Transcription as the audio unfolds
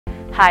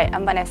Hi,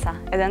 I'm Vanessa,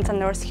 a dental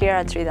nurse here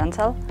at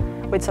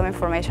 3Dental with some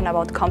information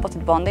about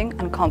composite bonding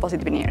and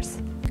composite veneers.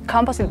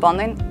 Composite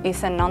bonding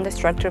is a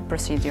non-destructive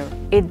procedure.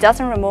 It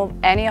doesn't remove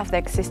any of the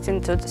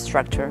existing tooth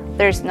structure.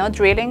 There is no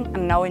drilling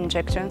and no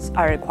injections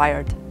are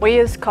required. We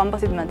use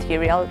composite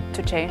material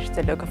to change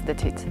the look of the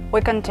teeth.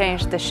 We can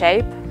change the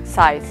shape,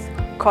 size,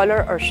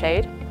 color or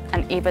shade,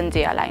 and even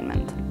the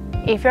alignment.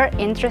 If you're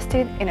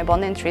interested in a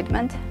bonding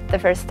treatment, the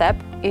first step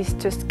is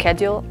to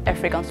schedule a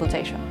free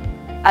consultation.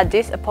 At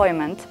this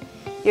appointment,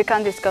 you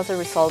can discuss the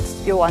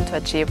results you want to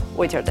achieve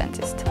with your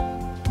dentist.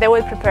 They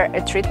will prepare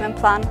a treatment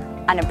plan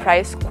and a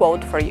price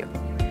quote for you.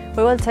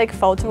 We will take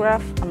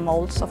photographs and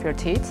molds of your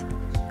teeth,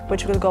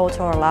 which will go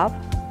to our lab,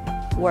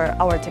 where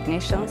our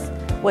technicians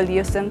will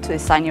use them to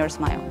design your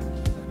smile.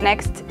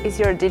 Next is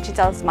your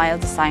digital smile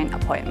design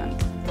appointment.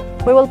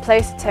 We will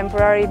place a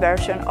temporary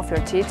version of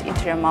your teeth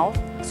into your mouth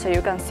so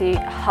you can see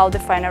how the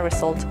final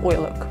result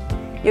will look.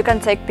 You can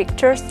take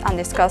pictures and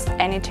discuss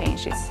any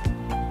changes.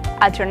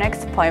 At your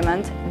next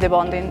appointment, the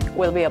bonding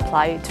will be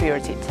applied to your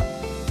teeth.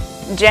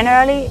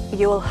 Generally,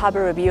 you will have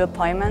a review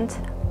appointment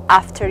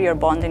after your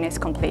bonding is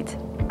complete.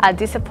 At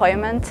this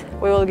appointment,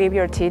 we will give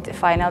your teeth a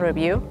final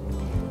review,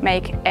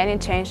 make any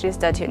changes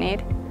that you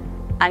need,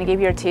 and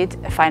give your teeth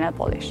a final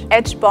polish.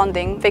 Edge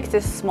bonding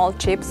fixes small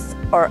chips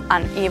or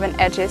uneven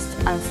edges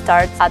and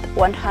starts at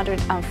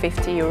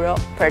 €150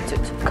 per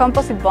tooth.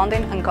 Composite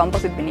bonding and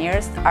composite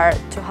veneers are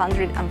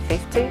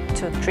 €250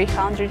 to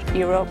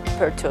 €300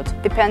 per tooth,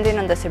 depending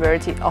on the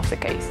severity of the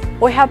case.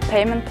 We have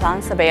payment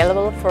plans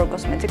available for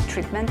cosmetic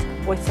treatment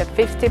with a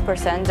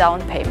 50%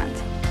 down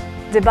payment.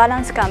 The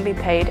balance can be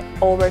paid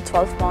over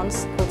 12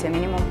 months with a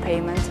minimum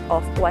payment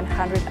of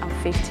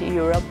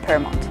 €150 per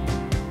month.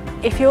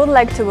 If you would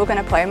like to book an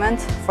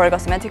appointment for a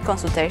cosmetic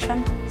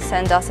consultation,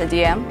 send us a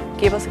DM,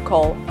 give us a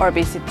call or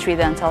visit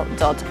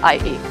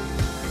 3dental.ie.